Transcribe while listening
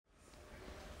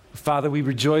Father, we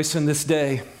rejoice in this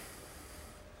day.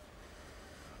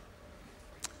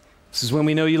 This is when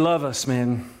we know you love us,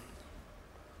 man.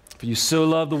 For you so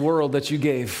loved the world that you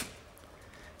gave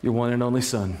your one and only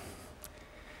Son.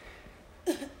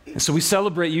 And so we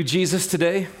celebrate you, Jesus,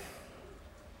 today.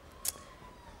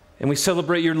 And we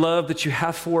celebrate your love that you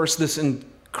have for us, this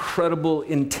incredible,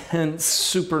 intense,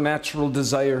 supernatural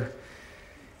desire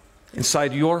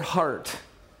inside your heart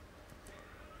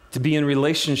to be in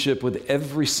relationship with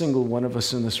every single one of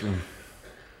us in this room.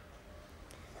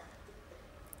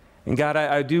 And God,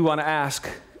 I do want to ask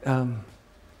that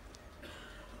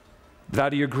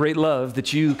out of your great love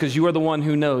that you, because you are the one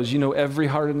who knows, you know every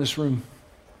heart in this room.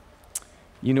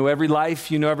 You know every life,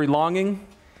 you know every longing.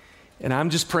 And I'm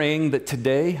just praying that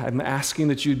today, I'm asking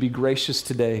that you'd be gracious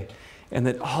today and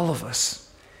that all of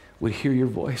us would hear your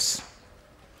voice,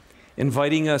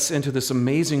 inviting us into this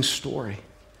amazing story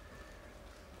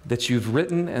that you've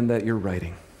written and that you're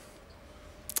writing.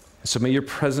 So may your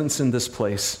presence in this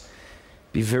place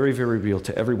be very, very real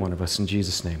to every one of us. In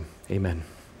Jesus' name, amen.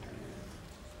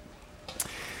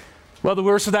 Well, the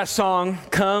words of that song,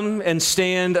 "Come and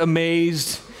Stand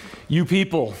Amazed, You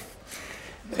People."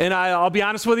 And I'll be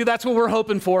honest with you, that's what we're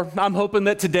hoping for. I'm hoping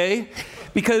that today,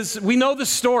 because we know the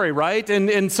story, right?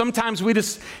 And sometimes we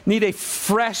just need a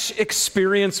fresh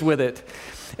experience with it.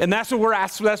 And that's what we're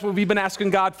asking, that's what we've been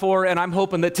asking God for. And I'm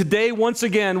hoping that today, once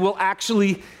again, we'll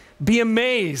actually be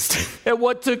amazed at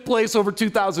what took place over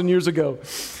 2,000 years ago.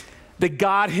 That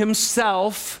God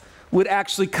himself would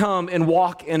actually come and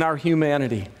walk in our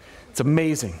humanity. It's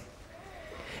amazing.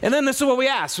 And then this is what we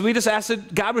ask. We just ask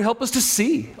that God would help us to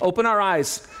see, open our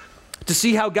eyes, to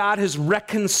see how God has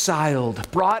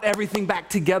reconciled, brought everything back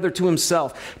together to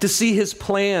himself, to see his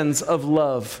plans of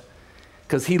love.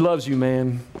 Because he loves you,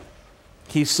 man.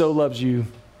 He so loves you.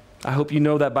 I hope you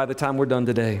know that by the time we're done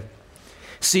today.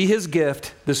 See his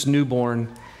gift, this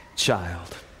newborn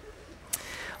child.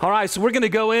 All right, so we're going to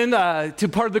go in to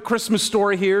part of the Christmas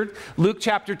story here, Luke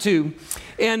chapter 2.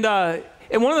 And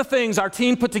one of the things our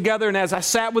team put together, and as I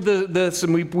sat with this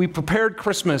and we prepared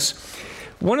Christmas,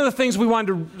 one of the things we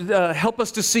wanted to help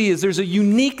us to see is there's a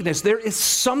uniqueness. There is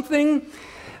something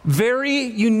very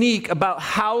unique about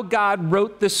how God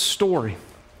wrote this story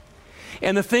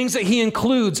and the things that he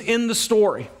includes in the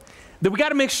story that we got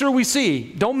to make sure we see.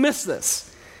 Don't miss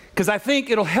this, because I think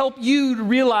it'll help you to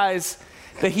realize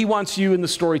that he wants you in the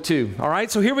story too. All right,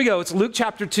 so here we go. It's Luke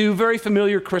chapter 2, very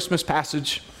familiar Christmas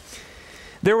passage.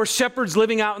 There were shepherds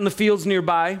living out in the fields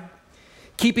nearby,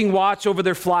 keeping watch over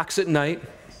their flocks at night.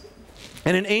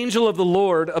 And an angel of the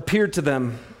Lord appeared to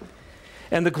them,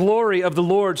 and the glory of the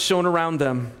Lord shone around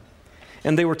them,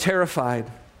 and they were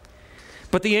terrified.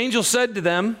 But the angel said to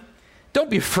them, "Don't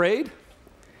be afraid.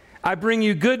 I bring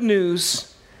you good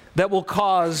news that will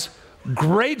cause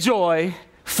great joy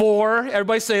for,"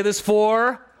 everybody say this,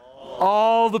 "for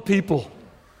all the people."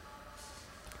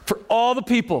 For all the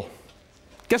people.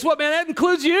 Guess what, man? That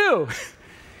includes you.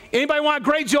 Anybody want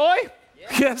great joy?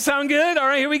 Yeah, sound good? All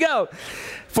right, here we go.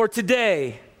 "For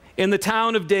today, in the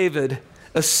town of David,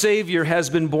 a Savior has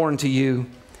been born to you,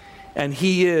 and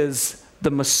he is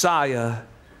the Messiah,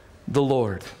 the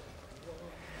Lord."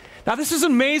 Now, this is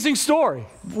an amazing story.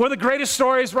 One of the greatest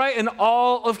stories, right, in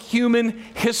all of human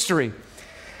history.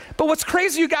 But what's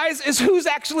crazy, you guys, is who's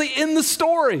actually in the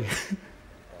story.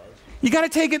 You got to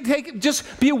take it,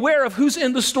 just be aware of who's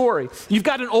in the story. You've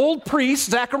got an old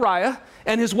priest, Zechariah,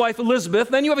 and his wife Elizabeth.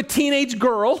 Then you have a teenage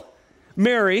girl,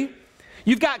 Mary.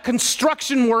 You've got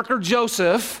construction worker,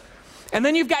 Joseph. And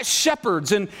then you've got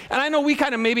shepherds. And I know we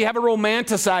kind of maybe have a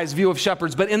romanticized view of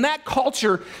shepherds, but in that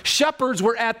culture, shepherds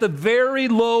were at the very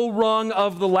low rung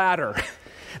of the ladder.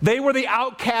 They were the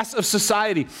outcasts of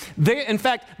society. In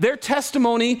fact, their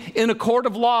testimony in a court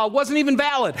of law wasn't even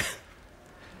valid.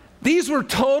 These were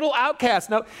total outcasts.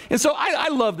 Now, and so I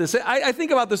love this. I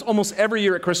think about this almost every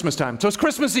year at Christmas time. So it's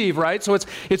Christmas Eve, right? So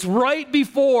it's right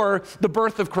before the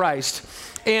birth of Christ.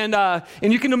 And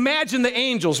you can imagine the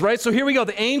angels, right? So here we go.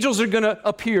 The angels are going to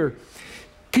appear.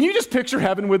 Can you just picture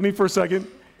heaven with me for a second?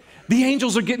 The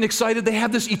angels are getting excited. They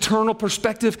have this eternal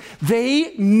perspective.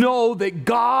 They know that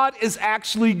God is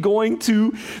actually going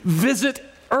to visit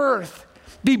earth.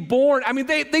 Be born. I mean,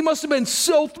 they must have been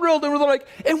so thrilled. They were like,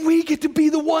 and we get to be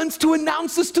the ones to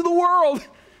announce this to the world.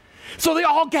 So they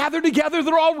all gather together.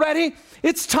 They're all ready.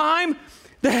 It's time.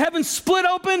 The heavens split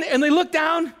open, and they look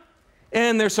down,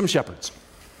 and there's some shepherds.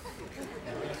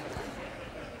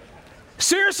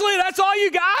 Seriously, that's all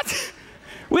you got?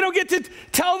 We don't get to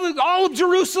tell all of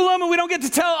Jerusalem, and we don't get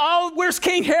to tell where's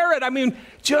King Herod? I mean,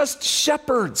 just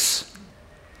shepherds.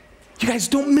 You guys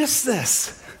don't miss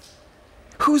this.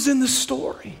 Who's in the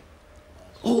story?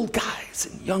 old guys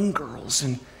and young girls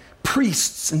and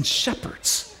priests and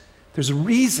shepherds. There's a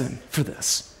reason for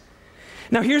this.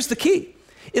 Now, here's the key.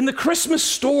 In the Christmas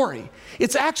story,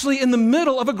 it's actually in the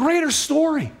middle of a greater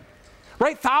story,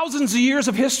 right? Thousands of years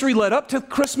of history led up to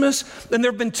Christmas, and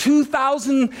there have been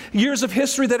 2,000 years of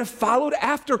history that have followed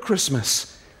after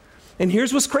Christmas. And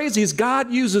here's what's crazy is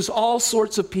God uses all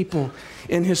sorts of people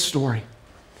in his story.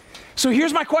 So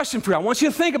here's my question for you. I want you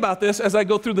to think about this as I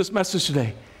go through this message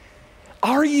today.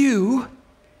 Are you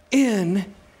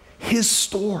in his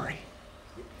story?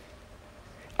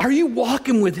 Are you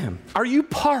walking with him? Are you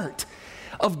part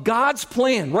of God's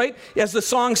plan, right? As the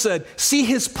song said, see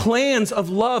his plans of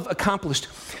love accomplished.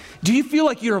 Do you feel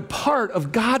like you're a part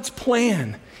of God's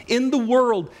plan in the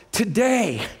world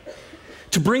today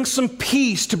to bring some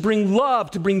peace, to bring love,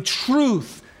 to bring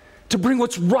truth, to bring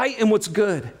what's right and what's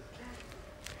good?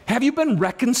 Have you been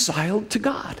reconciled to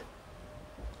God?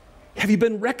 Have you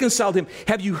been reconciled to him?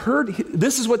 Have you heard?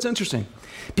 This is what's interesting.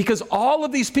 Because all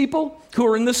of these people who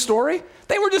are in this story,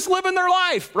 they were just living their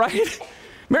life, right?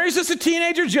 Mary's just a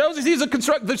teenager. Joseph, he's a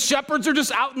constructor. The shepherds are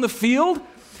just out in the field.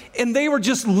 And they were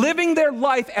just living their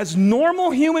life as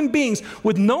normal human beings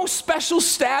with no special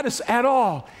status at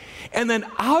all. And then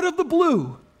out of the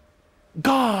blue,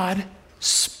 God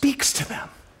speaks to them.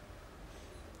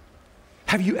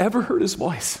 Have you ever heard his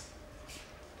voice?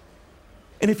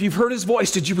 And if you've heard his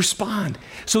voice, did you respond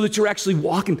so that you're actually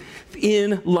walking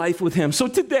in life with him? So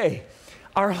today,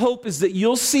 our hope is that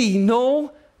you'll see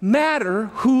no matter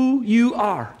who you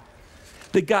are,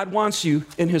 that God wants you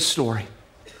in his story.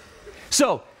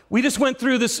 So we just went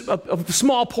through this a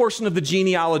small portion of the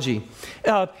genealogy.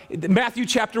 Matthew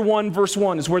chapter 1, verse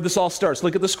 1 is where this all starts.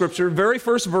 Look at the scripture, very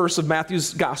first verse of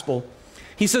Matthew's gospel.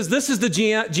 He says, this is the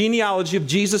genealogy of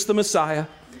Jesus the Messiah,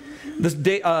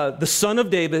 the son of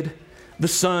David, the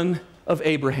son of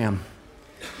Abraham.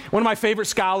 One of my favorite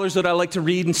scholars that I like to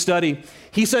read and study,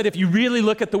 he said if you really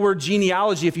look at the word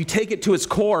genealogy, if you take it to its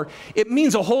core, it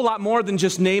means a whole lot more than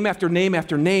just name after name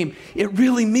after name. It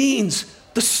really means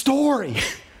the story.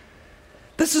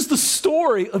 This is the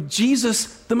story of Jesus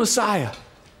the Messiah.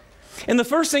 And the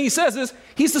first thing he says is,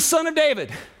 he's the son of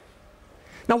David.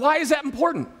 Now, why is that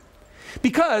important?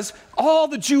 Because all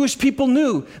the Jewish people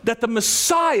knew that the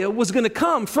Messiah was going to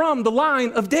come from the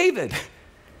line of David.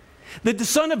 That the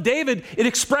son of David, it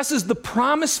expresses the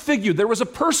promised figure. There was a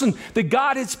person that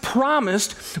God has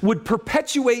promised would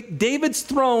perpetuate David's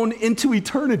throne into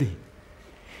eternity.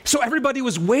 So everybody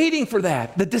was waiting for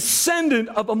that. The descendant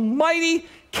of a mighty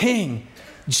king,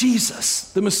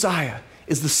 Jesus, the Messiah,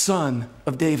 is the son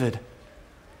of David.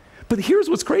 But here's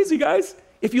what's crazy, guys.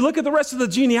 If you look at the rest of the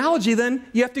genealogy, then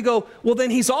you have to go, well, then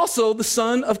he's also the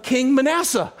son of King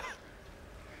Manasseh.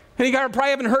 And you probably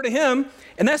haven't heard of him,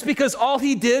 and that's because all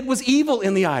he did was evil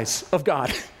in the eyes of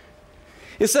God.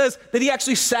 It says that he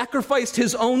actually sacrificed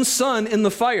his own son in the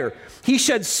fire. He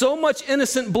shed so much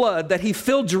innocent blood that he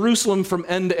filled Jerusalem from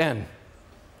end to end.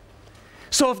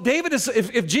 So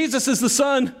if Jesus is the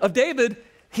son of David,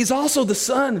 he's also the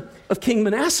son of King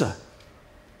Manasseh.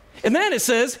 And then it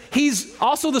says he's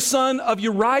also the son of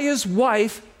Uriah's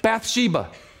wife, Bathsheba.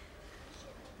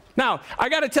 Now, I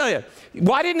got to tell you,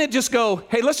 why didn't it just go,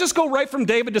 hey, let's just go right from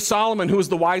David to Solomon, who was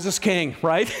the wisest king,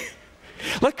 right?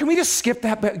 Can we just skip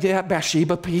that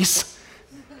Bathsheba piece?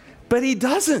 But he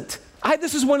doesn't.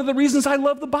 This is one of the reasons I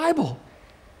love the Bible.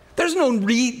 There's no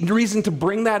reason to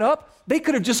bring that up. They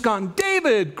could have just gone,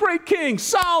 David, great king,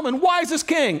 Solomon, wisest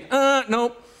king.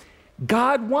 No.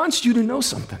 God wants you to know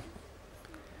something.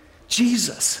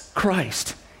 Jesus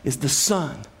Christ is the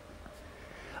son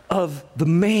of the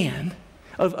man,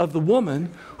 of the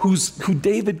woman who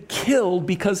David killed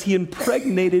because he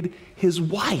impregnated his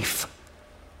wife.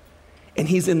 And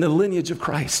he's in the lineage of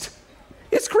Christ.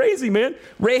 It's crazy, man.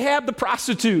 Rahab the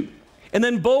prostitute. And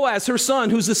then Boaz, her son,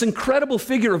 who's this incredible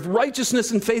figure of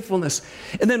righteousness and faithfulness.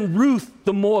 And then Ruth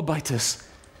the Moabitess.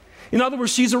 In other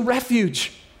words, she's a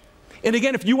refuge. And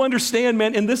again, if you understand,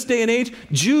 man, in this day and age,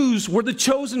 Jews were the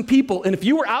chosen people. And if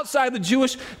you were outside the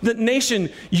Jewish nation,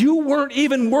 you weren't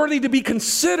even worthy to be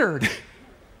considered.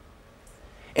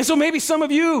 And so maybe some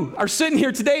of you are sitting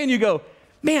here today and you go,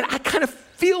 man, I kind of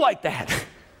feel like that.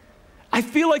 I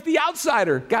feel like the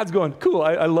outsider. God's going, cool,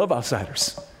 I love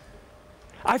outsiders.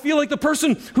 I feel like the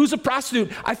person who's a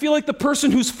prostitute. I feel like the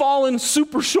person who's fallen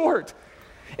super short.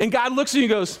 And God looks at you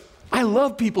and goes, I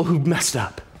love people who've messed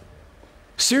up.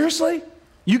 Seriously?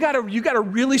 You got a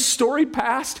really storied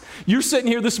past? You're sitting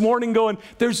here this morning going,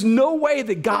 there's no way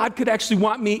that God could actually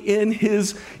want me in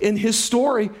his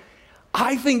story.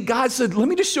 I think God said, let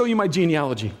me just show you my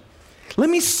genealogy. Let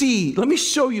me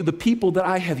show you the people that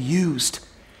I have used.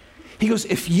 He goes,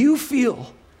 if you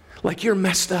feel like you're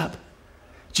messed up.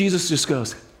 Jesus just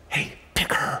goes, hey,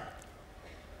 pick her.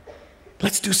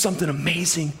 Let's do something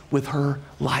amazing with her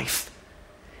life.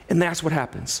 And that's what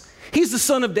happens. He's the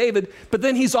son of David, but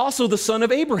then he's also the son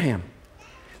of Abraham.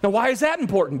 Now, why is that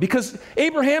important? Because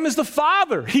Abraham is the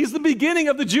father. He's the beginning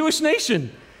of the Jewish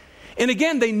nation. And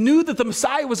again, they knew that the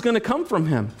Messiah was going to come from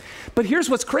him. But here's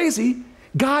what's crazy.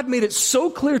 God made it so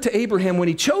clear to Abraham when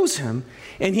he chose him,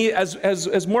 and he,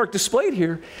 as Mark displayed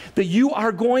here, that you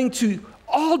are going to,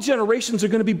 all generations are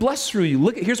going to be blessed through you.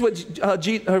 Look, here's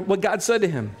what God said to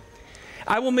him.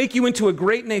 I will make you into a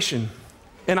great nation,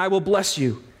 and I will bless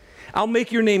you. I'll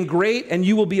make your name great, and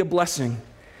you will be a blessing.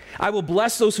 I will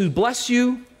bless those who bless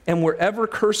you, and whoever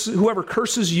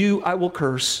curses you, I will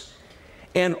curse.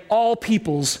 And all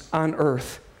peoples on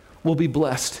earth will be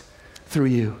blessed through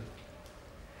you.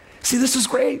 See, this is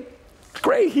great.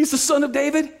 Great. He's the son of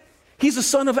David. He's the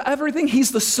son of everything.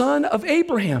 He's the son of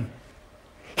Abraham.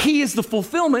 He is the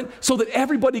fulfillment so that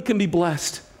everybody can be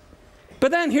blessed. But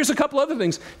then here's a couple other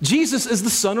things. Jesus is the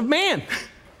Son of Man.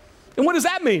 And what does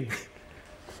that mean?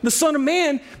 The Son of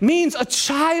Man means a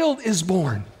child is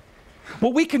born.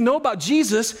 What we can know about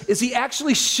Jesus is he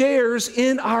actually shares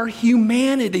in our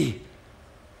humanity.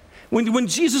 When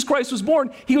Jesus Christ was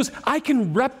born, he goes, I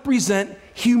can represent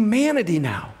humanity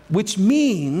now, which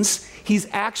means he's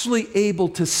actually able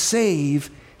to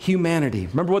save humanity.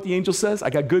 Remember what the angel says? I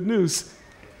got good news.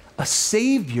 A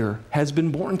Savior has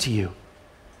been born to you.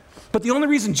 But the only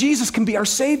reason Jesus can be our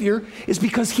Savior is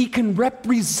because he can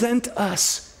represent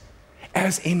us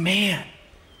as a man.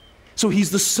 So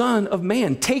he's the Son of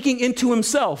Man, taking into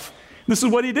himself. This is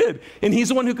what he did. And he's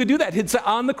the one who could do that. He'd say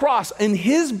on the cross, in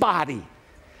his body,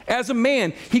 as a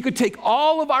man, he could take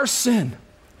all of our sin,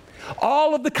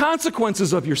 all of the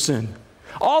consequences of your sin,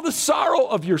 all the sorrow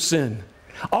of your sin,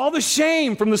 all the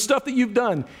shame from the stuff that you've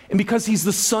done. And because he's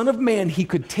the Son of Man, he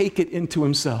could take it into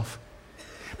himself.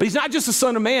 But he's not just the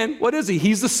Son of Man. What is he?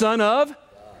 He's the Son of?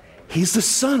 He's the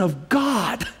Son of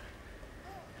God.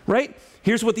 Right?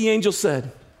 Here's what the angel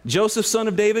said. Joseph, son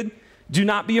of David, do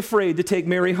not be afraid to take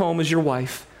Mary home as your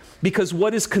wife, because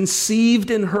what is conceived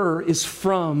in her is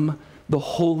from the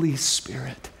Holy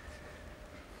Spirit.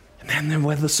 And then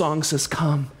when the song says,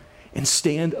 come and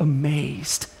stand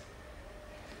amazed.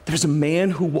 There's a man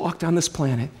who walked on this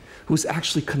planet who was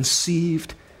actually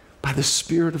conceived by the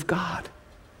Spirit of God.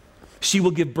 She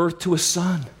will give birth to a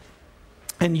son,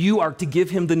 and you are to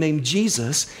give him the name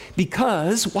Jesus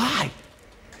because, why?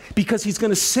 Because he's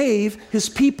going to save his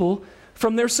people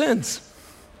from their sins.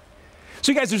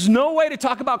 So you guys, there's no way to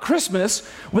talk about Christmas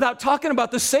without talking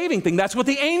about the saving thing. That's what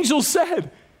the angel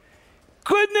said.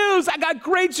 Good news, I got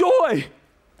great joy.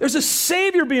 There's a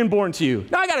Savior being born to you.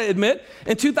 Now I got to admit,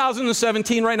 in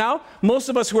 2017 right now, most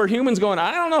of us who are humans going,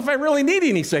 I don't know if I really need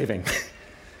any saving.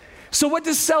 So what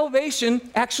does salvation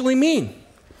actually mean?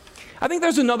 I think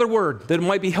there's another word that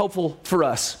might be helpful for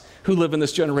us who live in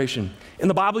this generation. And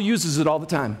the Bible uses it all the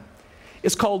time.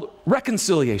 It's called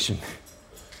reconciliation.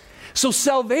 So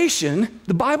salvation,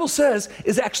 the Bible says,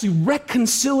 is actually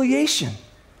reconciliation.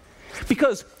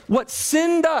 Because what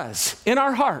sin does in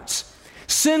our hearts,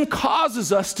 sin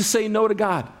causes us to say no to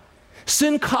God.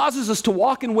 Sin causes us to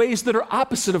walk in ways that are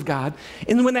opposite of God.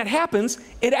 And when that happens,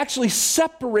 it actually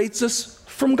separates us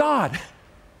from God.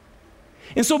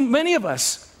 And so many of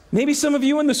us, maybe some of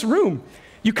you in this room,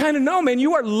 you kind of know, man,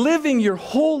 you are living your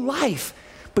whole life,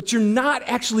 but you're not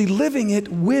actually living it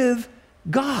with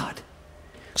God.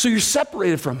 So you're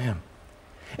separated from him.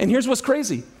 And here's what's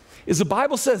crazy, is the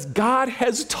Bible says God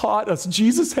has taught us,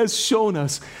 Jesus has shown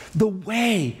us the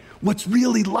way, what's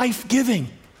really life-giving.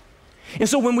 And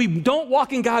so when we don't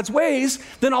walk in God's ways,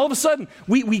 then all of a sudden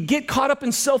we get caught up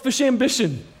in selfish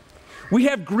ambition. We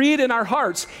have greed in our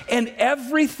hearts and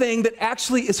everything that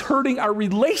actually is hurting our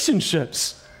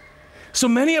relationships. So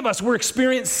many of us, we're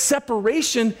experiencing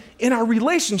separation in our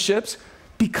relationships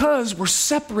because we're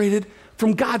separated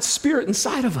from God's Spirit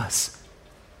inside of us.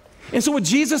 And so what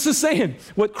Jesus is saying,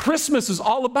 what Christmas is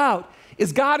all about,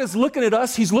 is God is looking at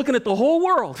us, he's looking at the whole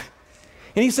world,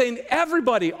 and he's saying,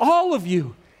 everybody, all of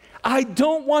you, I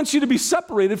don't want you to be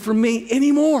separated from me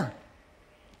anymore,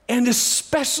 and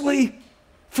especially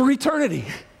for eternity.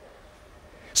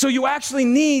 So you actually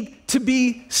need to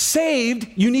be saved.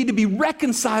 You need to be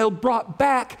reconciled, brought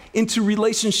back into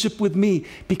relationship with me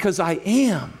because I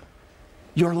am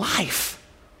your life.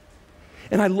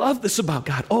 And I love this about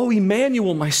God. Oh,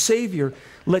 Emmanuel, my Savior,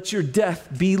 let your death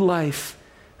be life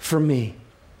for me.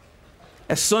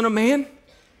 As Son of Man,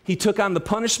 he took on the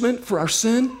punishment for our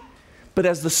sin, but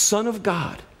as the Son of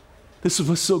God, this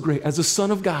was so great, as the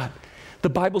Son of God, the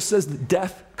Bible says that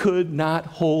death could not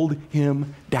hold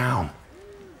him down.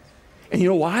 And you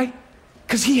know why?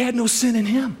 Because he had no sin in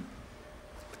him.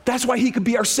 That's why he could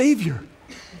be our Savior.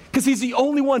 Because he's the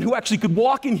only one who actually could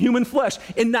walk in human flesh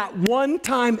and not one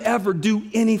time ever do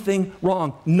anything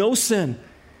wrong. No sin.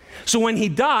 So when he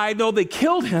died, though they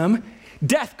killed him,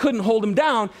 death couldn't hold him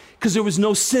down because there was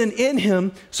no sin in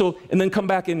him. So, and then come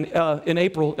back in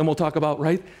April and we'll talk about,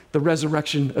 right, the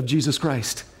resurrection of Jesus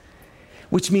Christ,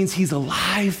 which means he's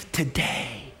alive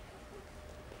today.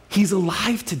 He's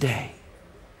alive today.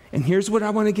 And here's what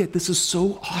I want to get. This is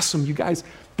so awesome, you guys.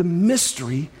 The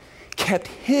mystery kept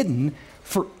hidden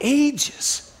for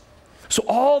ages. So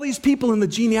all these people in the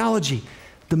genealogy,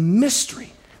 the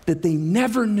mystery that they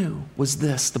never knew was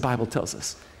this, the Bible tells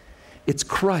us. It's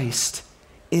Christ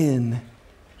in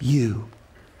you,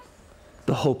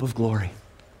 the hope of glory.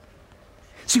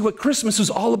 See, what Christmas was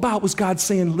all about was God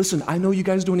saying, listen, I know you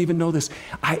guys don't even know this.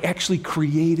 I actually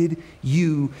created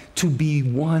you to be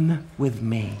one with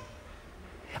me.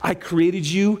 I created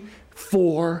you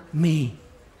for me.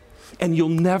 And you'll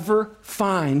never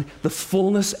find the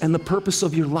fullness and the purpose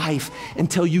of your life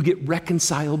until you get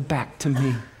reconciled back to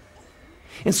me.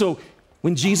 And so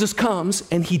when Jesus comes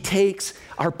and he takes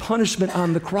our punishment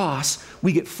on the cross,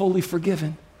 we get fully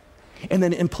forgiven. And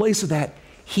then in place of that,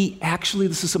 he actually,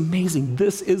 this is amazing,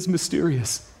 this is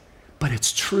mysterious, but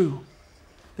it's true,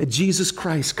 that Jesus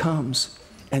Christ comes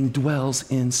and dwells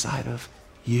inside of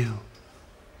you.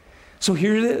 So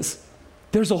here it is.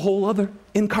 There's a whole other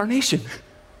incarnation.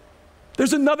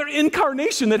 There's another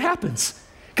incarnation that happens,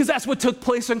 because that's what took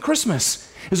place on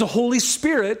Christmas. Is a Holy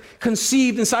Spirit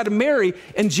conceived inside of Mary,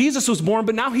 and Jesus was born,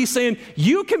 but now he's saying,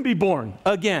 you can be born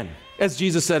again, as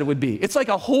Jesus said it would be. It's like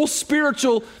a whole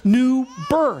spiritual new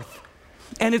birth.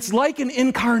 And it's like an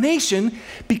incarnation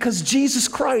because Jesus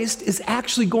Christ is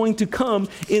actually going to come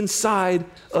inside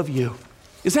of you.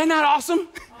 Is that not awesome?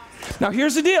 Now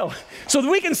here's the deal. So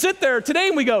that we can sit there today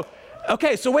and we go,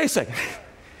 okay, so wait a second.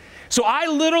 So I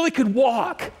literally could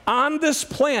walk on this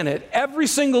planet every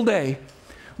single day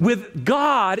with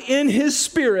God in his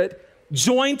spirit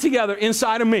joined together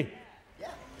inside of me.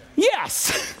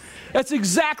 Yes, that's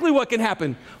exactly what can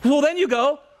happen. Well, then you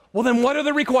go, well, then what are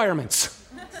the requirements,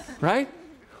 right?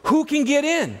 Who can get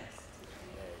in?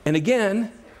 And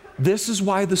again, this is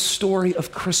why the story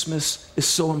of Christmas is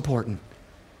so important,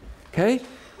 okay?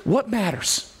 What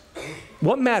matters?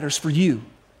 What matters for you?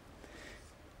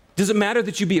 Does it matter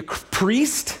that you be a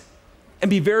priest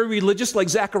and be very religious like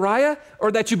Zechariah,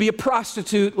 or that you be a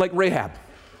prostitute like Rahab?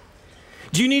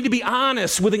 Do you need to be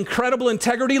honest with incredible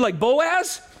integrity like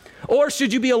Boaz, or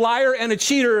should you be a liar and a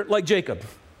cheater like Jacob?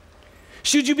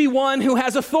 Should you be one who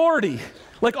has authority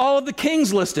like all of the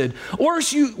kings listed, or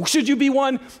should you be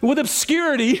one with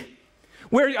obscurity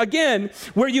where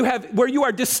you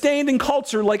are disdained in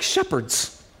culture like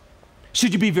shepherds?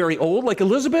 Should you be very old like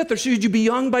Elizabeth, or should you be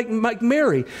young like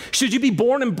Mary? Should you be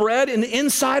born and bred an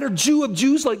insider Jew of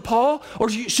Jews like Paul, or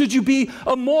should you be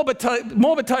a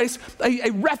Moabitite,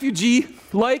 a refugee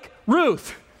like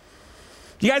Ruth?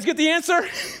 You guys get the answer?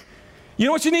 You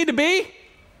know what you need to be?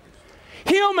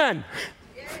 Human.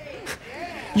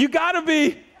 You got to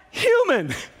be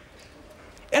human.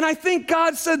 And I think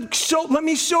God said, let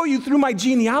me show you through my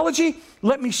genealogy.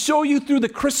 Let me show you through the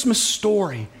Christmas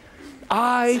story.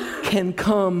 I can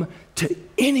come to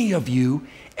any of you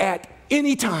at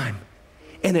any time,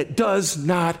 and it does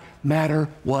not matter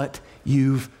what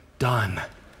you've done.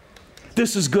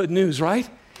 This is good news, right?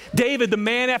 David, the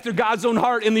man after God's own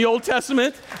heart in the Old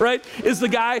Testament, right, is the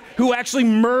guy who actually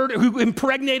who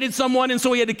impregnated someone, and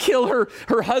so he had to kill her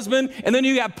husband. And then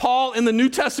you have Paul in the New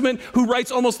Testament who writes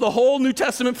almost the whole New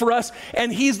Testament for us,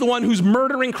 and he's the one who's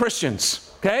murdering Christians.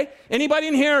 Okay? Anybody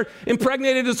in here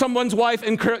impregnated someone's wife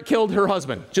and killed her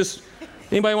husband? Just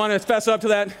anybody want to fess up to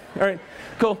that? All right,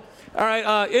 cool. All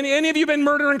right, any of you been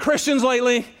murdering Christians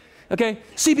lately? Okay,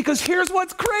 see, because here's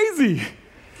what's crazy.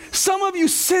 Some of you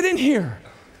sit in here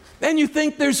and you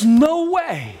think there's no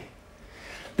way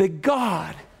that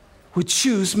God would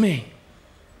choose me.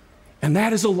 And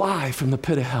that is a lie from the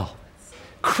pit of hell.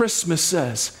 Christmas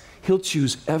says he'll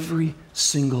choose every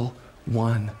single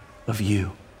one of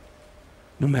you,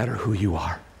 no matter who you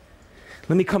are.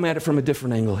 Let me come at it from a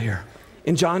different angle here.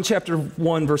 In John chapter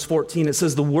 1, verse 14, it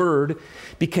says the Word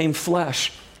became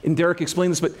flesh. And Derek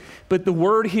explained this, but the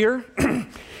word here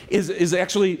is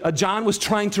actually, John was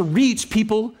trying to reach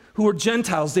people who were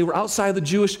Gentiles. They were outside the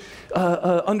Jewish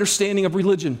understanding of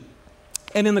religion.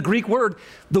 And in the Greek word,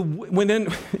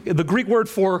 the Greek word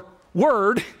for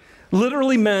word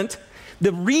literally meant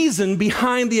the reason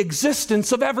behind the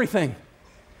existence of everything.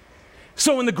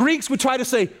 So when the Greeks would try to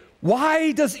say,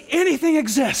 why does anything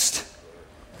exist?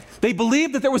 They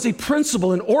believed that there was a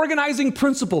principle, an organizing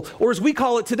principle, or as we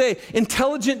call it today,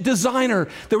 intelligent designer.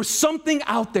 There was something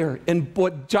out there. And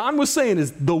what John was saying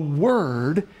is the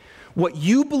Word, what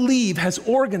you believe has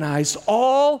organized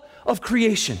all of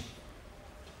creation,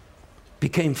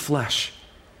 became flesh.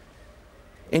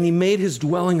 And he made his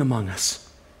dwelling among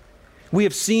us. We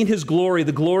have seen his glory,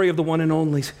 the glory of the one and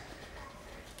only,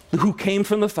 who came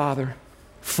from the Father,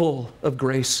 full of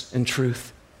grace and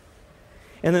truth.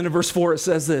 And then in verse 4 it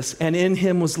says this, and in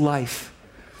him was life,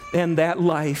 and that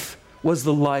life was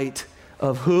the light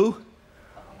of who?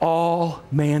 All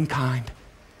mankind.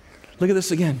 Look at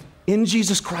this again. In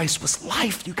Jesus Christ was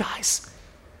life, you guys.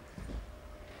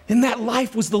 And that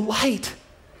life was the light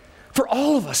for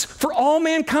all of us, for all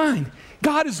mankind.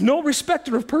 God is no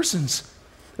respecter of persons.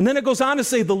 And then it goes on to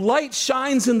say, the light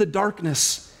shines in the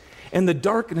darkness, and the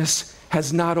darkness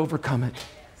has not overcome it.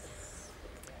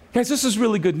 Guys, this is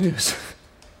really good news.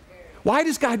 Why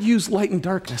does God use light and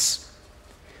darkness?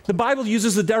 The Bible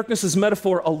uses the darkness as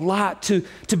metaphor a lot to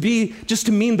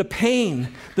mean the pain,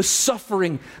 the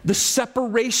suffering, the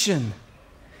separation,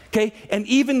 okay? And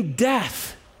even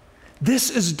death. This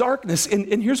is darkness.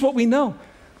 And here's what we know.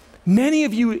 Many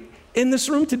of you in this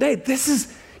room today, this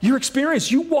is your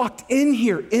experience. You walked in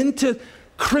here into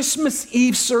Christmas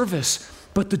Eve service,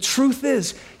 but the truth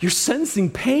is you're sensing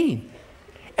pain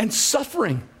and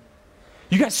suffering.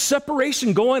 You got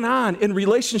separation going on in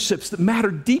relationships that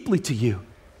matter deeply to you.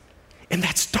 And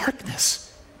that's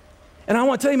darkness. And I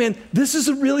want to tell you, man, this is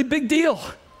a really big deal.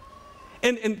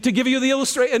 And to give you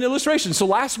an illustration. So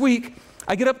last week,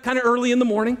 I get up kind of early in the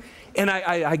morning, and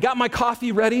I got my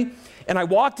coffee ready, and I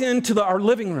walked into our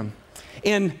living room.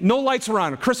 And no lights were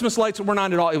on. Christmas lights weren't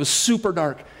on at all. It was super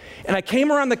dark. And I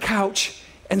came around the couch,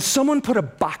 and someone put a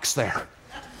box there.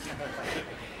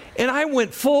 And I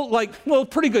went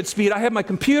pretty good speed. I had my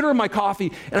computer, my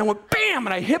coffee, and I went bam,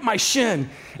 and I hit my shin.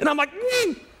 And I'm like,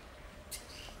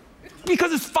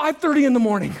 because it's 5:30 in the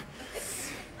morning.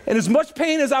 And as much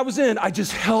pain as I was in, I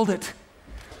just held it.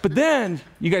 But then,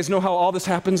 you guys know how all this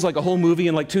happens, like a whole movie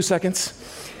in like 2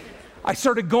 seconds? I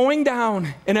started going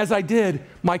down, and as I did,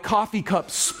 my coffee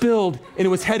cup spilled, and it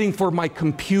was heading for my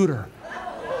computer.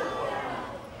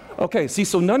 Okay, see,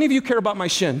 so none of you care about my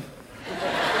shin.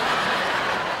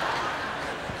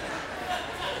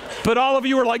 But all of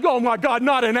you are like, oh my God,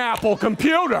 not an Apple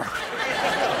computer.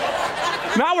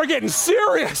 Now we're getting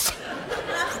serious.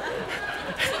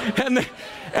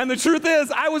 And the truth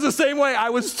is, I was the same way. I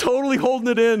was totally holding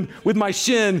it in with my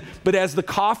shin, but as the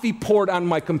coffee poured on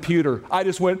my computer, I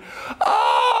just went,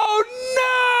 oh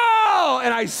no!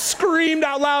 And I screamed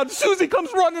out loud. Susie comes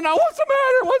running out, what's the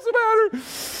matter? What's the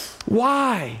matter?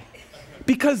 Why?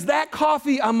 Because that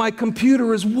coffee on my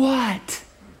computer is what?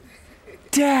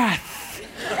 Death.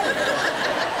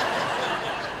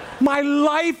 My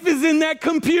life is in that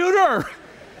computer.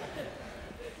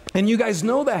 And you guys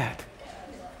know that.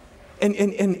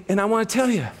 And I want to tell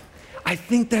you, I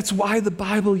think that's why the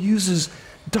Bible uses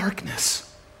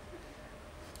darkness.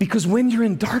 Because when you're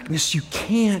in darkness, you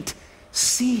can't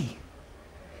see.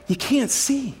 You can't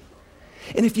see.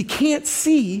 And if you can't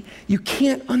see, you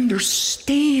can't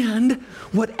understand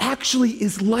what actually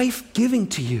is life-giving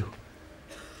to you.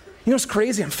 You know, it's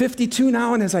crazy. I'm 52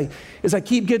 now, and as I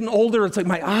keep getting older, it's like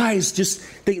my eyes just,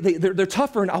 they're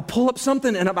tougher, and I'll pull up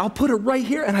something, and I'll put it right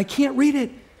here, and I can't read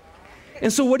it.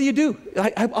 And so what do?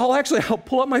 I'll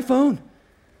pull up my phone.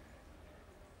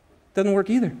 Doesn't work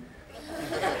either.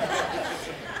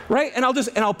 Right? And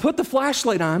I'll put the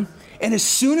flashlight on, and as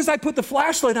soon as I put the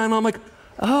flashlight on, I'm like,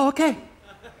 oh, okay.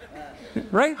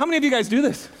 Right? How many of you guys do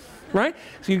this? Right?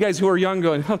 So you guys who are young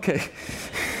going, okay,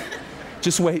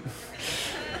 just wait.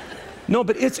 No,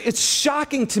 but it's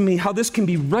shocking to me how this can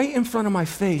be right in front of my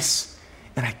face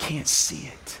and I can't see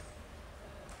it.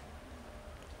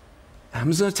 I'm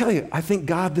just going to tell you, I think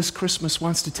God this Christmas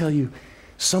wants to tell you,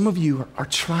 some of you are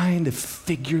trying to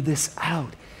figure this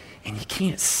out and you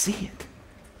can't see it.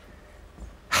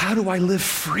 How do I live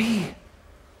free?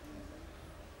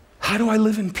 How do I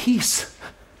live in peace?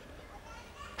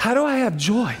 How do I have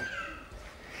joy?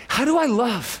 How do I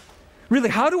love? Really,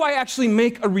 how do I actually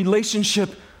make a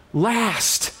relationship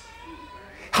last?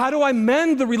 How do I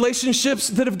mend the relationships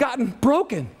that have gotten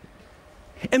broken?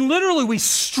 And literally we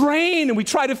strain and we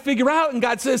try to figure out, and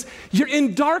God says, you're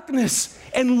in darkness,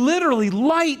 and literally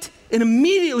light, and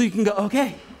immediately you can go,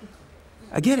 okay,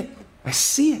 I get it. I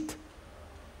see it.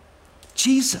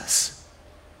 Jesus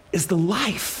is the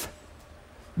life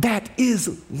that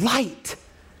is light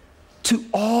to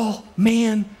all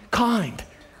mankind.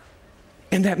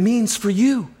 And that means for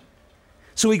you.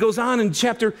 So he goes on in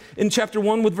chapter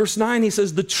 1 with verse 9, he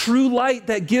says, the true light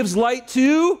that gives light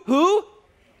to who?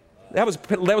 That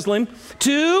was lame.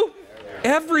 To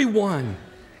everyone.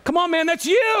 Come on, man, that's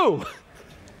you.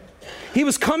 He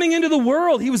was coming into the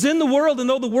world. He was in the world, and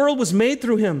though the world was made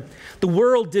through him, the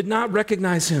world did not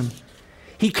recognize him.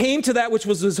 He came to that which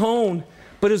was his own,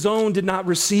 but his own did not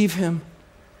receive him.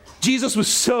 Jesus was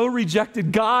so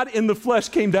rejected. God in the flesh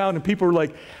came down, and people were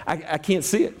like, I can't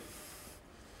see it.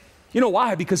 You know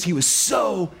why? Because he was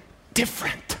so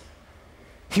different.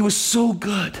 He was so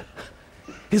good.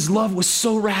 His love was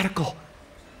so radical.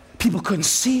 People couldn't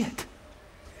see it.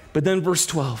 But then verse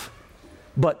 12,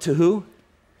 but to who?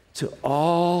 To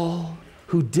all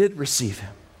who did receive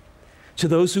him, to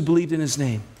those who believed in his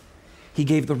name, he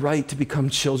gave the right to become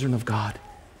children of God.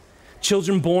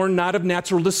 Children born not of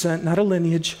natural descent, not a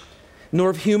lineage, nor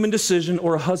of human decision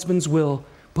or a husband's will,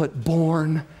 but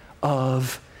born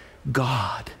of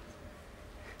God.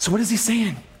 So what is he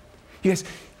saying? You guys,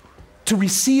 to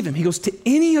receive him, he goes, to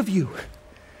any of you,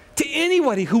 to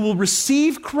anybody who will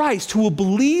receive Christ, who will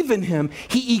believe in him,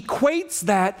 he equates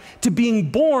that to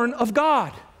being born of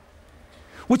God.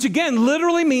 Which again,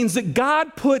 literally means that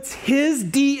God puts his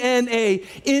DNA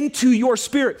into your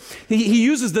spirit. He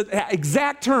uses the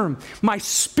exact term, my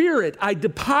spirit I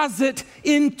deposit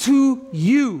into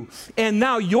you. And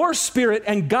now your spirit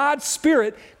and God's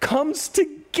spirit comes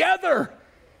together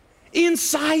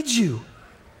inside you.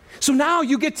 So now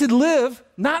you get to live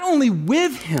not only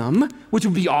with him, which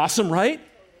would be awesome, right?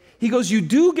 He goes, you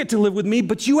do get to live with me,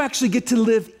 but you actually get to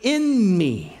live in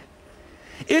me.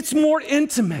 It's more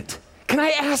intimate. Can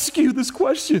I ask you this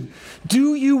question?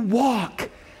 Do you walk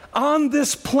on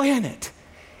this planet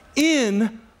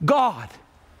in God?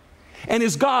 And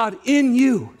is God in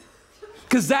you?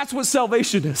 Because that's what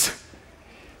salvation is.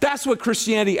 That's what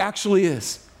Christianity actually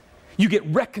is. You get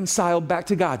reconciled back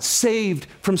to God, saved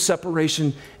from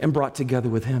separation and brought together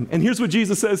with him. And here's what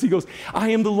Jesus says. He goes, I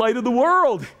am the light of the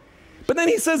world. But then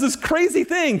he says this crazy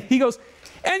thing. He goes,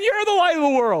 and you're the light of the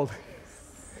world.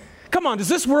 Come on, does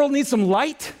this world need some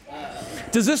light?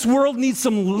 Does this world need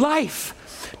some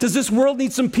life? Does this world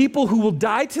need some people who will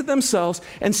die to themselves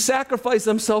and sacrifice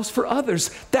themselves for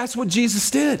others? That's what Jesus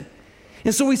did.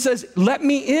 And so he says, let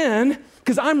me in,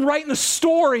 because I'm writing a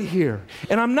story here,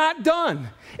 and I'm not done.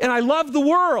 And I love the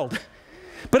world,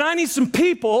 but I need some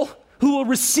people who will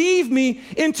receive me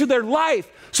into their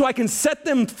life so I can set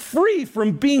them free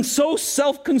from being so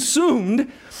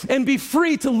self-consumed and be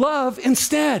free to love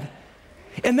instead.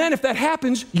 And then if that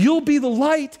happens, you'll be the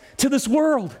light to this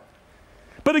world.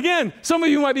 But again, some of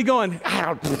you might be going,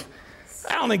 I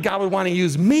don't think God would want to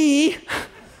use me.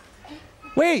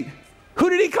 Wait, who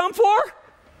did he come for?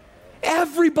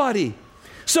 Everybody.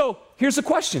 So here's the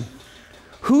question.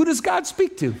 Who does God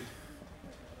speak to?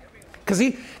 Because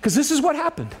this is what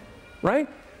happened, right?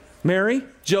 Mary,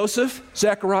 Joseph,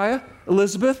 Zechariah,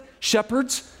 Elizabeth,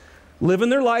 shepherds, living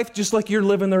their life just like you're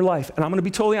living their life. And I'm going to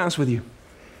be totally honest with you.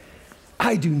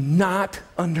 I do not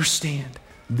understand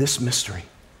this mystery.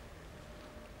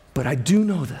 But I do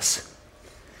know this,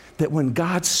 that when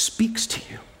God speaks to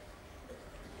you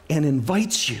and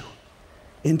invites you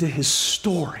into his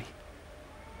story,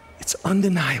 it's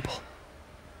undeniable.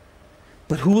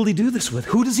 But who will he do this with?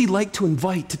 Who does he like to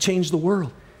invite to change the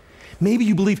world? Maybe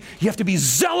you believe you have to be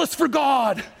zealous for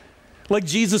God, like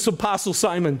Jesus' apostle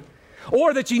Simon,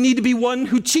 or that you need to be one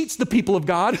who cheats the people of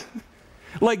God,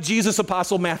 like Jesus'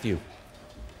 apostle Matthew.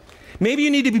 Maybe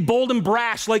you need to be bold and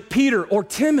brash like Peter, or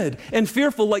timid and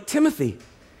fearful like Timothy.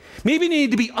 Maybe you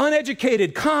need to be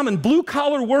uneducated, common,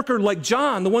 blue-collar worker like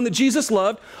John, the one that Jesus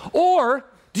loved, or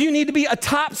do you need to be a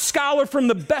top scholar from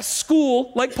the best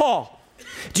school like Paul?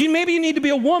 Maybe you need to be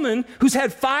a woman who's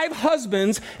had 5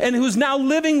 husbands and who's now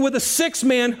living with a 6th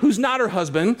man who's not her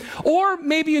husband. Or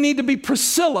maybe you need to be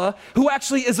Priscilla, who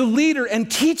actually is a leader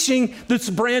and teaching this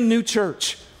brand new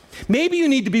church. Maybe you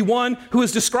need to be one who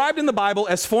is described in the Bible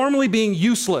as formerly being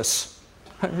useless.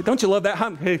 Don't you love that?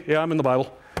 Hey, yeah, I'm in the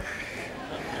Bible.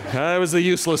 I was the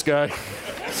useless guy.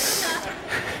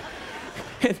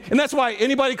 And that's why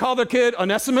anybody call their kid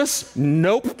Onesimus?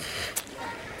 Nope.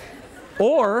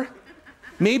 Or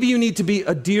maybe you need to be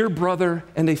a dear brother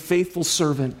and a faithful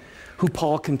servant who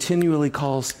Paul continually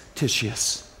calls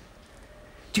Titius.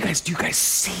 Do you guys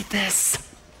see this?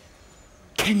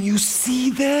 Can you see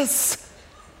this?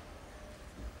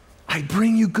 I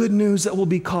bring you good news that will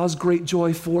cause great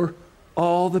joy for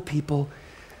all the people.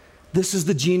 This is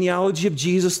the genealogy of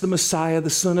Jesus, the Messiah, the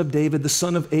son of David, the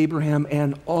son of Abraham,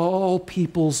 and all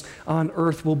peoples on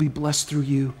earth will be blessed through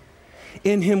you.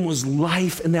 In him was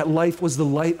life, and that life was the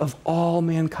light of all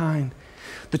mankind.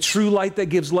 The true light that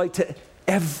gives light to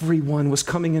everyone was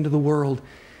coming into the world,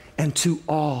 and to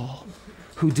all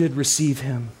who did receive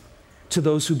him, to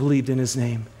those who believed in his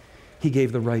name, he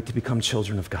gave the right to become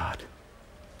children of God.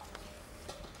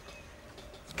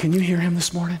 Can you hear him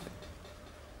this morning?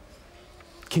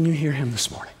 Can you hear him this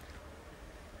morning?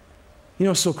 You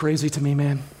know what's so crazy to me,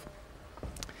 man?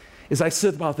 Is I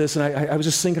sit about this and I was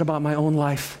just thinking about my own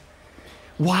life.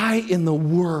 Why in the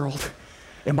world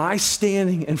am I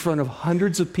standing in front of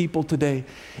hundreds of people today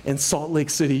in Salt Lake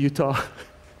City, Utah?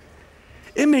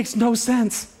 It makes no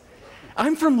sense.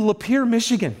 I'm from Lapeer,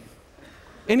 Michigan.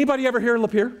 Anybody ever hear of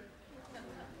Lapeer?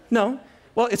 No?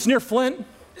 Well, it's near Flint.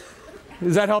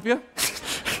 Does that help you?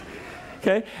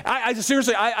 Okay. I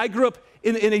seriously, I grew up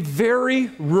in a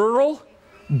very rural,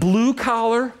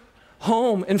 blue-collar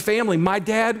home and family. My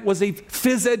dad was a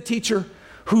phys ed teacher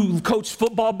who coached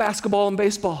football, basketball, and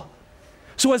baseball.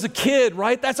 So as a kid,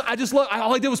 right,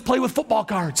 all I did was play with football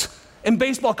cards and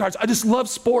baseball cards. I just loved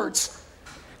sports.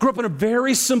 Grew up in a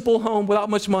very simple home without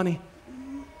much money.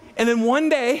 And then one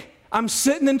day, I'm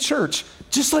sitting in church,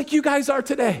 just like you guys are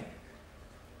today,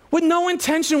 with no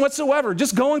intention whatsoever,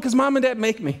 just going because mom and dad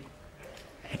make me.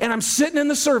 And I'm sitting in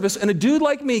the service, and a dude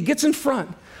like me gets in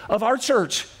front of our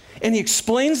church, and he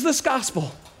explains this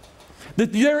gospel,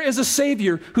 that there is a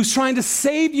Savior who's trying to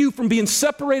save you from being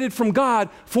separated from God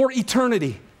for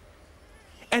eternity.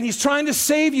 And he's trying to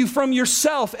save you from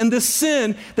yourself and this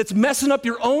sin that's messing up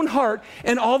your own heart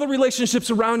and all the relationships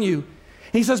around you.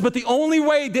 And he says, but the only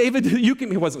way, David,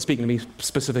 he wasn't speaking to me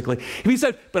specifically. He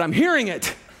said, but I'm hearing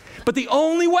it. But the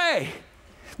only way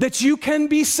that you can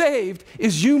be saved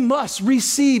is you must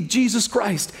receive Jesus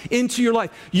Christ into your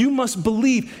life. You must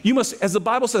believe. You must, as the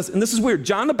Bible says, and this is weird,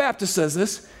 John the Baptist says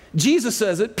this, Jesus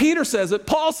says it, Peter says it,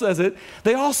 Paul says it.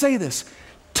 They all say this.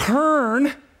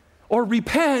 Turn or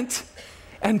repent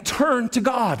and turn to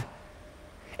God.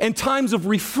 And times of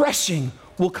refreshing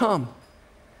will come.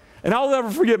 And I'll never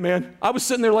forget, man, I was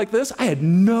sitting there like this. I had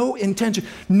no intention,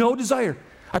 no desire.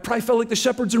 I probably felt like the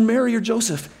shepherds or Mary or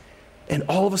Joseph. And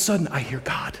all of a sudden, I hear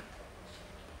God.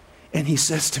 And he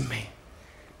says to me,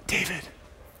 David,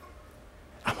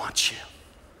 I want you.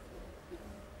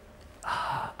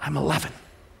 I'm 11.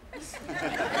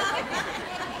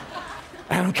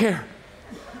 I don't care.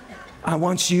 I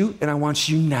want you, and I want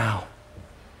you now.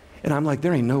 And I'm like,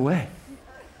 there ain't no way.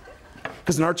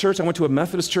 Because in our church, I went to a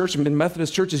Methodist church, and in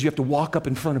Methodist churches, you have to walk up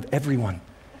in front of everyone.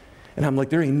 And I'm like,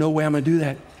 there ain't no way I'm going to do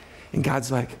that. And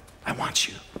God's like, I want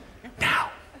you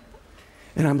now.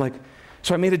 And I'm like,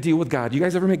 so I made a deal with God. You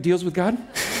guys ever make deals with God?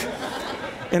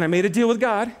 And I made a deal with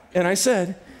God, and I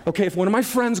said, okay, if one of my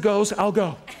friends goes, I'll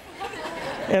go.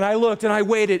 And I looked, and I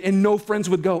waited, and no friends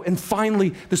would go. And finally,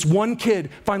 this one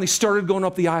kid finally started going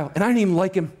up the aisle, and I didn't even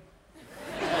like him.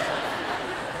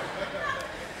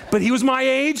 But he was my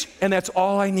age, and that's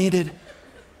all I needed.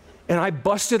 And I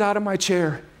busted out of my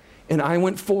chair, and I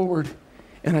went forward,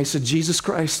 and I said, Jesus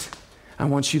Christ, I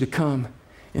want you to come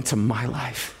into my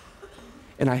life.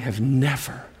 And I have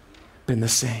never been the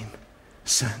same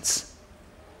since.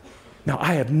 Now,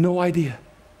 I have no idea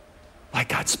why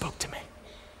God spoke to me.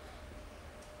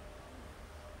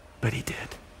 But he did.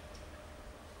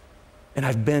 And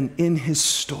I've been in his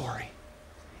story,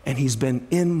 and he's been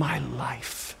in my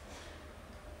life,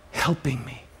 helping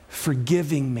me,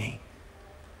 forgiving me,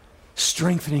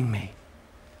 strengthening me,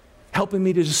 helping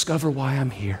me to discover why I'm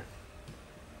here.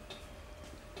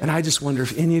 And I just wonder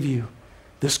if any of you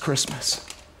this Christmas,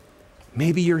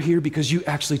 maybe you're here because you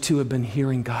actually too have been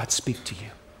hearing God speak to you.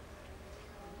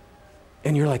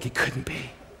 And you're like, it couldn't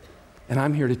be. And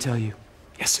I'm here to tell you,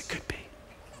 yes, it could be.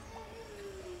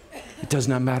 It does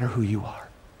not matter who you are.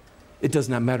 It does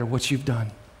not matter what you've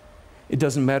done. It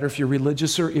doesn't matter if you're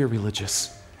religious or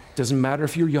irreligious. It doesn't matter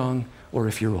if you're young or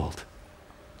if you're old.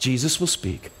 Jesus will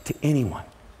speak to anyone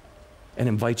and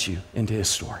invite you into his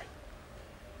story.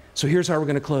 So here's how we're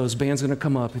going to close. Band's going to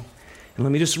come up. And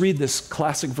let me just read this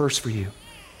classic verse for you.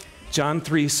 John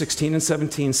 3:16 and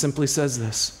 17 simply says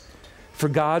this. For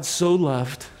God so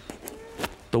loved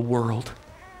the world.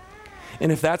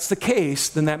 And if that's the case,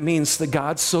 then that means that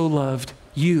God so loved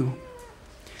you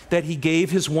that he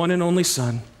gave his one and only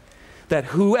son, that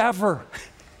whoever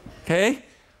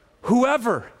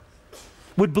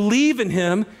would believe in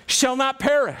him shall not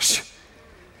perish.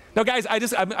 Now guys,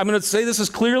 I'm going to say this as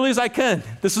clearly as I can.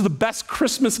 This is the best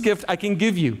Christmas gift I can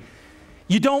give you.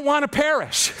 You don't want to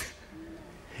perish.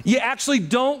 You actually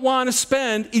don't want to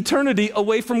spend eternity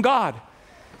away from God.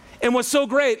 And what's so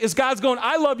great is God's going,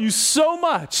 I love you so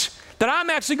much that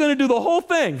I'm actually going to do the whole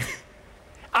thing.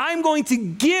 I'm going to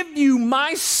give you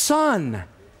my son.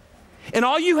 And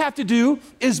all you have to do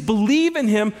is believe in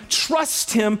him,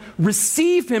 trust him,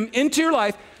 receive him into your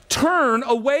life, turn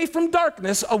away from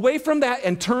darkness, away from that,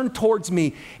 and turn towards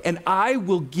me, and I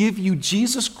will give you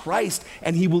Jesus Christ,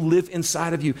 and he will live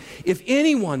inside of you. If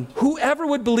anyone, whoever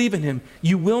would believe in him,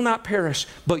 you will not perish,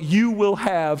 but you will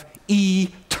have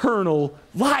eternal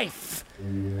life.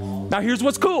 Now here's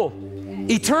what's cool.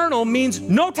 Eternal means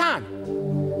no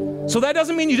time. So that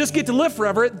doesn't mean you just get to live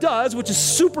forever. It does, which is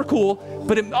super cool,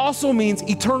 but it also means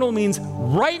eternal means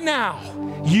right now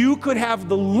you could have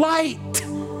the light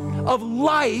of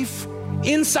life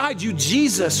inside you.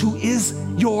 Jesus, who is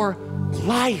your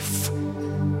life,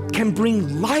 can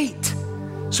bring light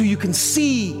so you can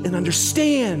see and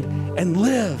understand and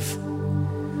live.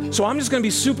 So I'm just going to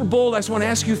be super bold. I just want to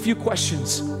ask you a few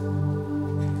questions.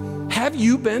 Have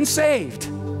you been saved?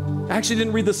 I actually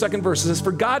didn't read the second verse. It says,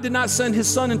 for God did not send his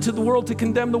son into the world to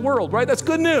condemn the world, right? That's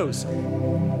good news.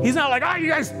 He's not like, oh, you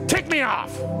guys take me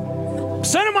off. I'm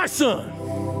sending my son.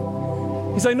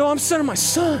 He's like, no, I'm sending my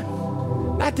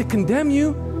son, not to condemn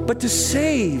you, but to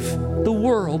save the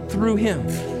world through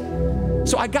him.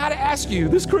 So I got to ask you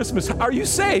this Christmas, are you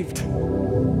saved?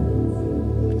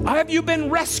 Have you been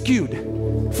rescued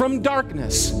from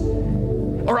darkness?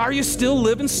 Or are you still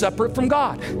living separate from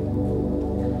God?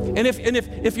 And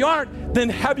if you aren't, then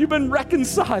have you been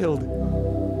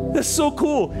reconciled? That's so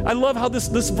cool. I love how this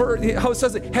verse, how it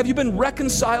says it. Have you been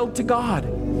reconciled to God?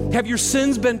 Have your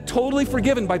sins been totally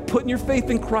forgiven by putting your faith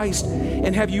in Christ?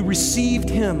 And have you received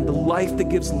him, the life that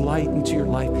gives light into your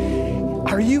life?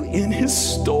 Are you in his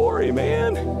story,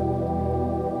 man?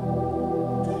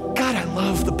 God, I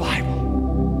love the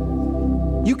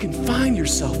Bible. You can find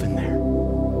yourself in there.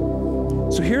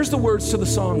 So here's the words to the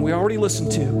song we already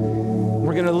listened to.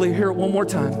 We're going to hear it one more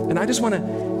time. And I just want to,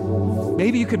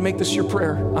 maybe you could make this your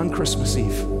prayer on Christmas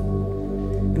Eve.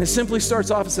 And it simply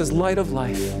starts off, it says, light of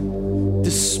life,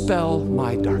 dispel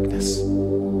my darkness.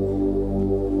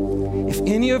 If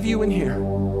any of you in here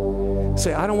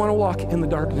say, I don't want to walk in the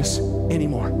darkness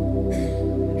anymore.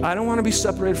 I don't want to be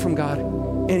separated from God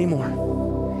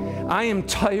anymore. I am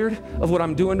tired of what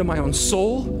I'm doing to my own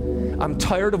soul. I'm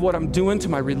tired of what I'm doing to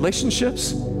my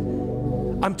relationships.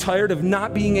 I'm tired of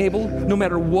not being able, no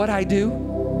matter what I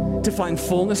do, to find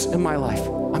fullness in my life.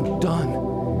 I'm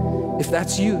done. If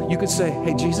that's you, you could say,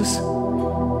 hey, Jesus,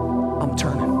 I'm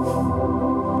turning.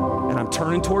 And I'm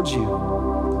turning towards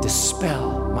you.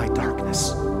 Dispel my darkness.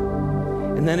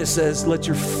 And then it says, let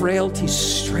your frailty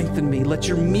strengthen me. Let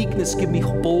your meekness give me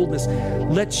boldness.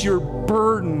 Let your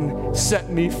burden set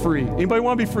me free. Anybody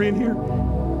want to be free in here?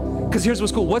 Because here's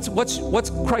what's cool. What's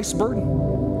Christ's burden?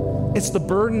 It's the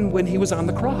burden when he was on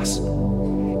the cross.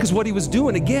 Because what he was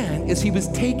doing again is he was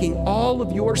taking all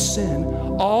of your sin,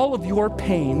 all of your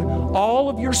pain, all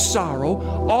of your sorrow,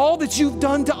 all that you've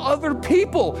done to other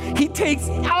people. He takes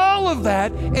all of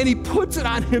that and he puts it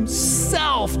on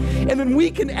himself. And then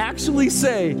we can actually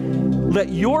say, let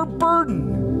your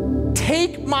burden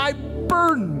take my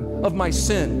burden of my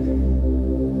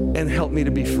sin and help me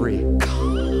to be free.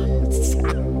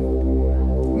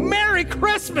 Merry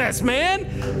Christmas, man.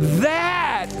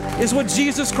 That is what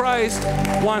Jesus Christ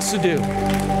wants to do.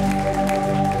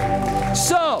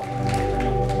 So,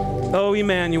 oh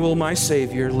Emmanuel, my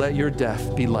Savior, let your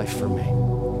death be life for me.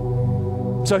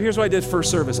 So here's what I did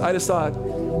first service. I just thought,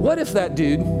 what if that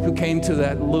dude who came to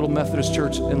that little Methodist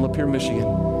church in Lapeer,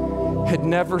 Michigan, had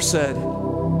never said,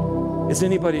 does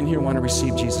anybody in here want to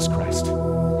receive Jesus Christ?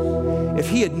 If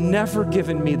he had never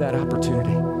given me that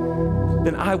opportunity,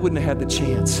 then I wouldn't have had the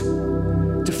chance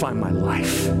to find my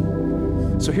life.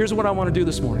 So here's what I want to do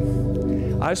this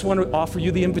morning. I just want to offer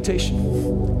you the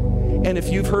invitation. And if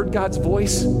you've heard God's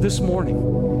voice this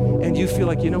morning and you feel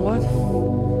like, you know what?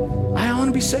 I want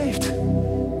to be saved.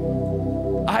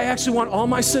 I actually want all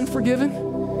my sin forgiven.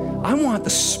 I want the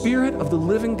Spirit of the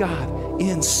living God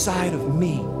inside of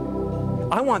me.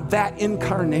 I want that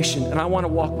incarnation, and I want to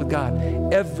walk with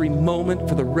God every moment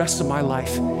for the rest of my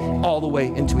life, all the way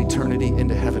into eternity,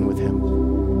 into heaven with him.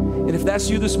 And if that's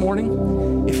you this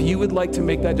morning, if you would like to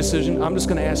make that decision, I'm just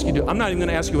going to ask you to, I'm not even going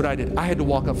to ask you what I did. I had to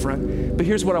walk up front. But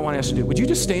here's what I want to ask you to do. Would you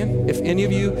just stand? If any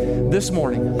of you this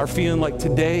morning are feeling like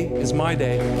today is my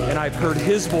day, and I've heard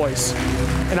his voice,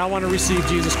 and I want to receive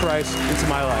Jesus Christ into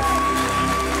my life.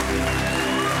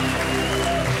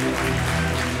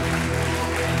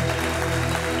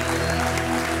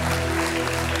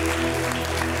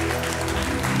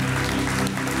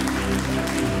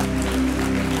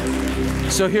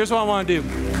 So here's what I want to do.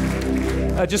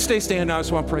 Just stay standing. I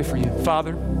just want to pray for you.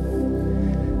 Father,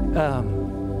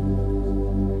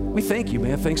 we thank you,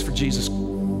 man. Thanks for Jesus.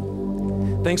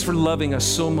 Thanks for loving us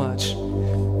so much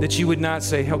that you would not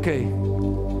say, okay,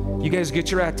 you guys get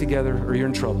your act together or you're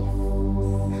in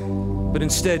trouble. But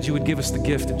instead, you would give us the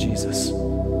gift of Jesus.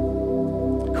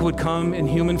 would come in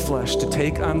human flesh to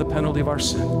take on the penalty of our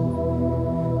sin,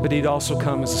 but he'd also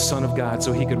come as the Son of God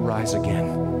so he could rise again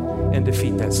and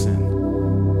defeat that sin.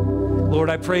 Lord,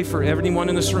 I pray for everyone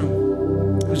in this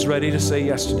room who's ready to say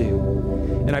yes to you.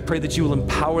 And I pray that you will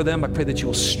empower them. I pray that you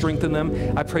will strengthen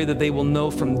them. I pray that they will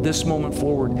know from this moment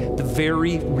forward the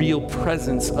very real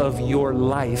presence of your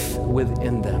life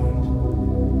within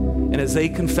them. And as they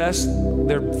confess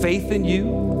their faith in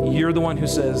you, you're the one who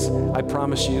says, I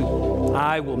promise you,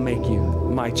 I will make you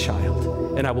my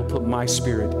child, and I will put my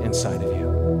spirit inside of you.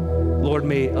 Lord,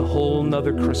 may a whole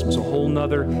nother Christmas, a whole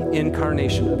nother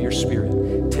incarnation of your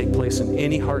spirit take place in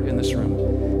any heart in this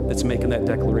room that's making that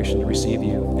declaration to receive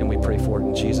you. And we pray for it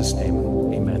in Jesus' name.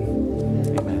 Amen.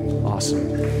 Amen.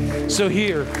 Awesome. So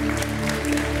here's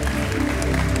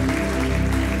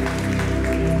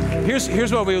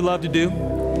what we would love to do.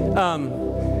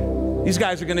 These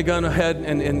guys are going to go ahead,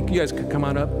 and you guys can come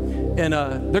on up, and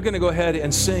they're going to go ahead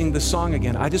and sing the song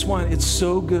again. It's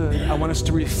so good. I want us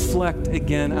to reflect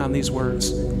again on these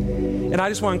words. And I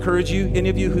just want to encourage you, any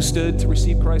of you who stood to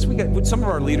receive Christ, some of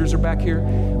our leaders are back here.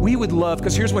 We would love,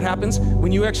 because here's what happens.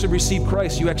 When you actually receive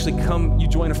Christ, you actually you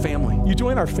join a family. You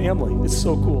join our family. It's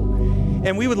so cool.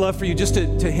 And we would love for you just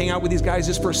to hang out with these guys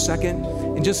just for a second,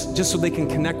 and just so they can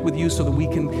connect with you, so that we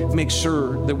can make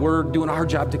sure that we're doing our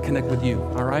job to connect with you,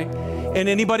 all right? And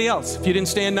anybody else, if you didn't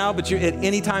stand now, but you're at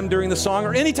any time during the song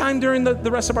or any time during the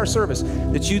rest of our service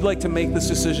that you'd like to make this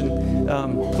decision,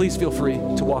 please feel free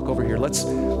to walk over here. Let's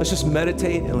just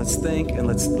meditate, and let's think, and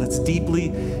let's deeply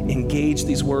engage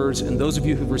these words. And those of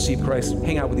you who've received Christ,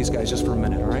 hang out with these guys just for a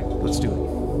minute, all right? Let's do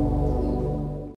it.